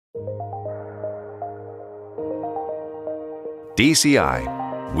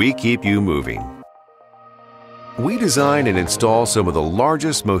DCI, we keep you moving. We design and install some of the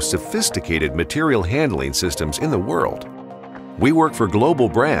largest, most sophisticated material handling systems in the world. We work for global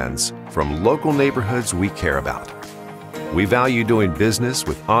brands from local neighborhoods we care about. We value doing business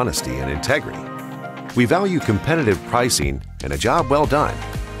with honesty and integrity. We value competitive pricing and a job well done.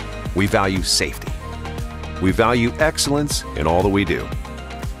 We value safety. We value excellence in all that we do.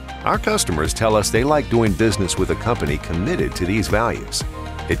 Our customers tell us they like doing business with a company committed to these values.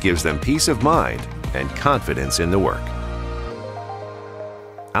 It gives them peace of mind and confidence in the work.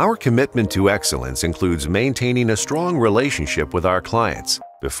 Our commitment to excellence includes maintaining a strong relationship with our clients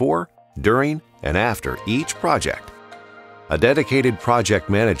before, during, and after each project. A dedicated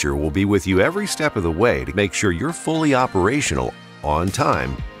project manager will be with you every step of the way to make sure you're fully operational, on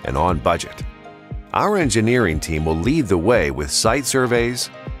time, and on budget. Our engineering team will lead the way with site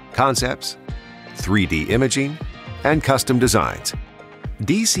surveys, concepts, 3D imaging, and custom designs.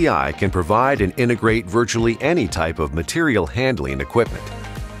 DCI can provide and integrate virtually any type of material handling equipment.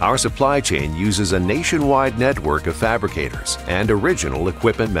 Our supply chain uses a nationwide network of fabricators and original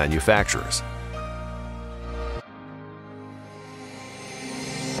equipment manufacturers.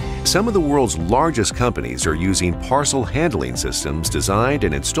 Some of the world's largest companies are using parcel handling systems designed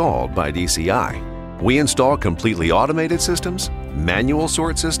and installed by DCI. We install completely automated systems, manual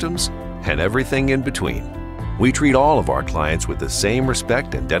sort systems, and everything in between. We treat all of our clients with the same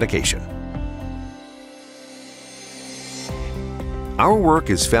respect and dedication. Our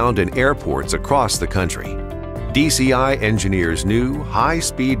work is found in airports across the country. DCI engineers new,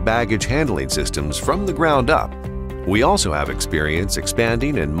 high-speed baggage handling systems from the ground up. We also have experience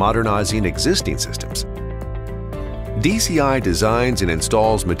expanding and modernizing existing systems. DCI designs and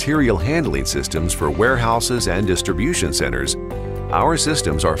installs material handling systems for warehouses and distribution centers. Our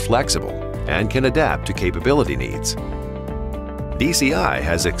systems are flexible and can adapt to capability needs. DCI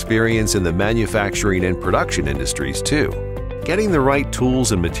has experience in the manufacturing and production industries too. Getting the right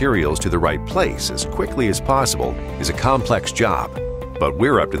tools and materials to the right place as quickly as possible is a complex job, but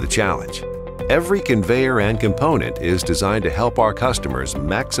we're up to the challenge. Every conveyor and component is designed to help our customers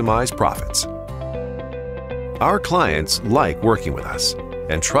maximize profits. Our clients like working with us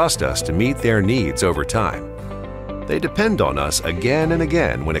and trust us to meet their needs over time. They depend on us again and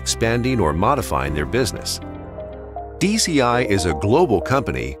again when expanding or modifying their business. DCI is a global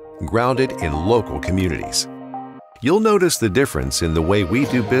company grounded in local communities. You'll notice the difference in the way we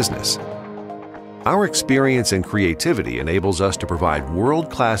do business. Our experience and creativity enables us to provide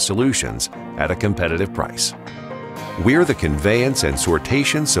world-class solutions at a competitive price. We're the conveyance and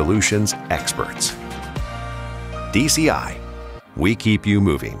sortation solutions experts. DCI, we keep you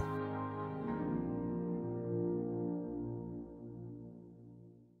moving.